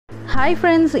Hi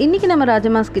friends, இன்னைக்கு நம்ம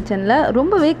ராஜமாஸ் கிச்சன்ல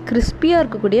ரொம்பவே கிறிஸ்பியா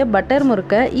இருக்கக்கூடிய பட்டர்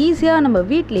முறுக்க ஈஸியா நம்ம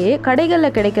வீட்லயே கடைகள்ல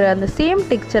கிடைக்கிற அந்த சேம்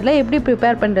டெக்ஸ்சர்ல எப்படி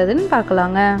prepare பண்றதுன்னு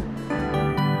பார்க்கலாங்க.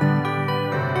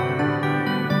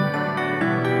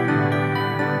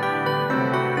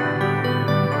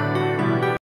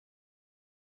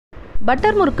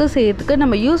 பட்டர் முறுக்கு செய்யறதுக்கு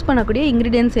நம்ம யூஸ் பண்ணக்கூடிய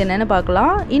ingredients என்னன்னு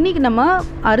பார்க்கலாம். இன்னைக்கு நம்ம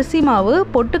அரிசி மாவு,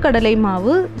 பொட்டுக்கடலை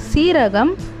மாவு,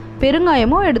 சீரகம்,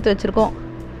 பெருங்காயமும் எடுத்து வச்சிருக்கோம்.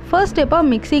 First step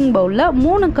மிக்சிங் பவுல்ல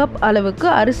 3 கப் அளவுக்கு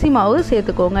அரிசி மாவு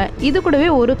சேர்த்துக்கோங்க. இது கூடவே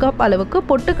 1 கப் அளவுக்கு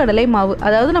பொட்டுக்கடலை மாவு,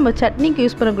 அதாவது நம்ம சட்னிக்கு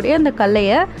யூஸ் பண்ணக்கூடிய அந்த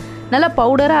கல்லையை நல்லா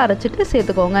பவுடரா அரைச்சிட்டு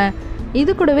சேர்த்துக்கோங்க.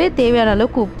 இது கூடவே தேவையான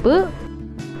அளவுக்கு உப்பு,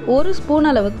 1 ஸ்பூன்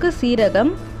அளவுக்கு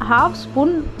சீரகம், 1/2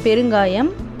 ஸ்பூன்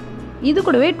பெருங்காயம், இது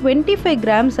கூடவே 25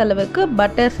 கிராம்ஸ் அளவுக்கு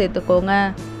பட்டர் சேர்த்துக்கோங்க.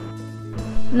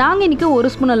 நாங்கள் இன்றைக்கி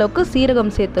 1 ஸ்பூன் அளவுக்கு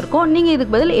சீரகம் சேர்த்துருக்கோம். நீங்கள்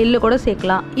இதுக்கு பதில் எள்ளு கூட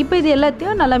சேர்க்கலாம். இப்போ இது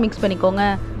எல்லாத்தையும் நல்லா மிக்ஸ் பண்ணிக்கோங்க.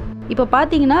 இப்போ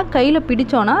பார்த்தீங்கன்னா கையில்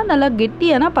பிடிச்சோன்னா நல்லா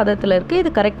கெட்டியான பதத்தில் இருக்குது. இது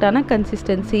கரெக்டான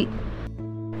கன்சிஸ்டன்சி.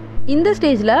 இந்த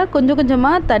ஸ்டேஜில் கொஞ்சம்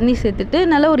கொஞ்சமாக தண்ணி சேர்த்துட்டு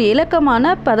நல்ல ஒரு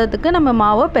இலக்கமான பதத்துக்கு நம்ம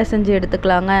மாவை பிசைஞ்சு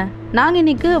எடுத்துக்கலாங்க. நாங்கள்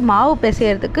இன்றைக்கி மாவு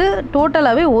பிசையறதுக்கு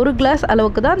டோட்டலாகவே 1 கிளாஸ்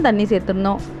அளவுக்கு தான் தண்ணி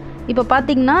சேர்த்துருந்தோம். இப்போ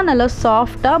பார்த்தீங்கன்னா நல்லா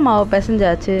சாஃப்டாக மாவு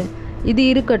பிசைஞ்சாச்சு. இது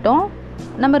இருக்கட்டும்.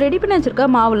 நம்ம ரெடி பண்ணி வச்சுருக்க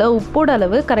மாவில் உப்போட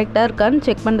அளவு கரெக்டாக இருக்கான்னு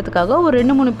செக் பண்ணுறதுக்காக ஒரு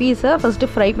 2-3 பீஸை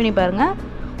ஃபஸ்ட்டு ஃப்ரை பண்ணி பாருங்கள்.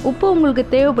 உப்பு உங்களுக்கு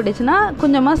தேவைப்பட்டுச்சுன்னா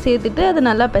கொஞ்சமாக சேர்த்துட்டு அதை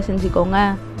நல்லா பிசைஞ்சிக்கோங்க.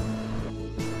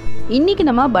 இன்றைக்கி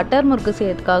நம்ம பட்டர் முறுக்கு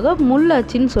செய்யறதுக்காக முள்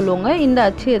அச்சின்னு சொல்லுவோங்க. இந்த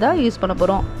அச்சியை தான் யூஸ் பண்ண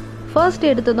போகிறோம். ஃபர்ஸ்ட்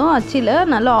எடுத்ததும் அச்சியில்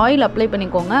நல்லா ஆயில் அப்ளை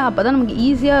பண்ணிக்கோங்க. அப்போ தான் நமக்கு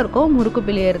ஈஸியாக இருக்கும் முறுக்கு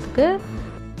பிழியறதுக்கு.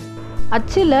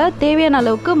 அச்சில் தேவையான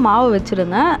அளவுக்கு மாவு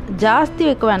வச்சுருங்க. ஜாஸ்தி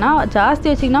வைக்க வேணாம். ஜாஸ்தி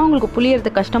வச்சிங்கன்னா உங்களுக்கு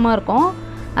புளியறதுக்கு கஷ்டமாக இருக்கும்.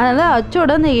 அதனால்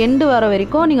அச்சோட அந்த எண்டு வர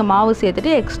வரைக்கும் நீங்கள் மாவு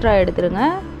சேர்த்துட்டு எக்ஸ்ட்ரா எடுத்துருங்க.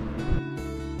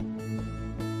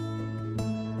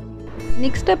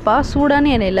 நெக்ஸ்ட் ஸ்டெப்பாக சூடான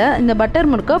எண்ணெயில் இந்த பட்டர்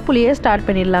முறுக்க புளியை ஸ்டார்ட்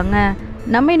பண்ணிடலாங்க.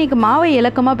 நம்ம இன்றைக்கி மாவை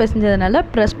இலக்கமாக பிசைஞ்சதுனால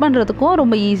ப்ரெஸ் பண்ணுறதுக்கும்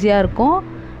ரொம்ப ஈஸியாக இருக்கும்.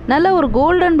 நல்ல ஒரு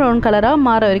கோல்டன் ப்ரௌன் கலராக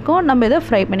மாற வரைக்கும் நம்ம இதை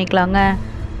ஃப்ரை பண்ணிக்கலாங்க.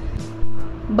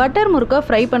 பட்டர் முறுக்க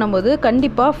ஃப்ரை பண்ணும்போது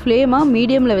கண்டிப்பாக ஃப்ளேமாக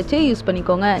மீடியமில் வச்சே யூஸ்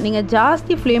பண்ணிக்கோங்க. நீங்கள்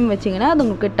ஜாஸ்தி ஃப்ளேம் வச்சிங்கன்னா அது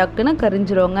உங்களுக்கு டக்குன்னு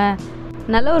கரிஞ்சிருங்க.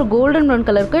 நல்ல ஒரு கோல்டன் ப்ரௌன்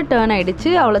கலருக்கு டர்ன்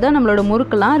ஆகிடுச்சு. அவ்வளோதான், நம்மளோட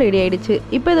முறுக்கெல்லாம் ரெடி ஆகிடுச்சு.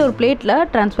 இப்போ இதை ஒரு பிளேட்டில்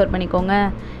ட்ரான்ஸ்ஃபர் பண்ணிக்கோங்க.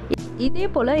 இதே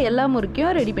போல் எல்லா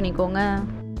முறுக்கையும் ரெடி பண்ணிக்கோங்க.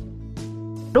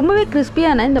 ரொம்பவே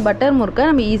கிறிஸ்பியான இந்த பட்டர் முறுக்கை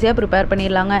நம்ம ஈஸியாக ப்ரிப்பேர்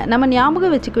பண்ணிடலாங்க. நம்ம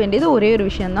ஞாபகம் வச்சுக்க வேண்டியது ஒரே ஒரு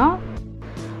விஷயந்தான்.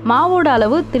 மாவோட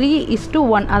அளவு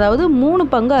 3:1, அதாவது 3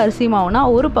 பங்கு அரிசி மாவுனா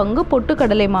 1 பங்கு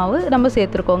பொட்டுக்கடலை மாவு நம்ம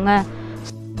சேர்த்துருக்கோங்க.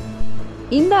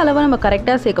 இந்த அளவை நம்ம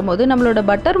கரெக்டாக சேர்க்கும் போது நம்மளோட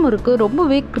பட்டர் முறுக்கு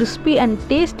ரொம்பவே கிறிஸ்பி அண்ட்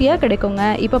டேஸ்டியாக கிடைக்குங்க.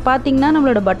 இப்போ பார்த்தீங்கன்னா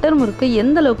நம்மளோட பட்டர் முறுக்கு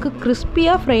எந்த அளவுக்கு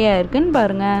கிறிஸ்பியாக ஃப்ரை ஆகிருக்குன்னு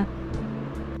பாருங்கள்.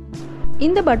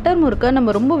 இந்த பட்டர் முறுக்கை நம்ம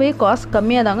ரொம்பவே காஸ்ட்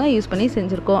கம்மியாக தாங்க யூஸ் பண்ணி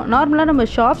செஞ்சுருக்கோம். நார்மலாக நம்ம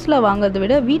ஷாப்ஸில் வாங்குறதை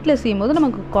விட வீட்டில் செய்யும்போது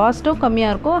நமக்கு காஸ்ட்டும்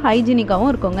கம்மியாக இருக்கும், ஹைஜீனிக்காகவும்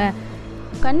இருக்குங்க.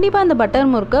 கண்டிப்பாக அந்த பட்டர்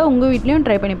முறுக்கை உங்கள் வீட்லேயும்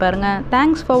ட்ரை பண்ணி பாருங்கள்.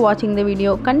 தேங்க்ஸ் ஃபார் வாட்சிங் த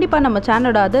வீடியோ. கண்டிப்பாக நம்ம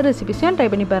சேனலோட அதர் ரெசிபிஸையும் ட்ரை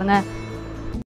பண்ணி பாருங்கள்.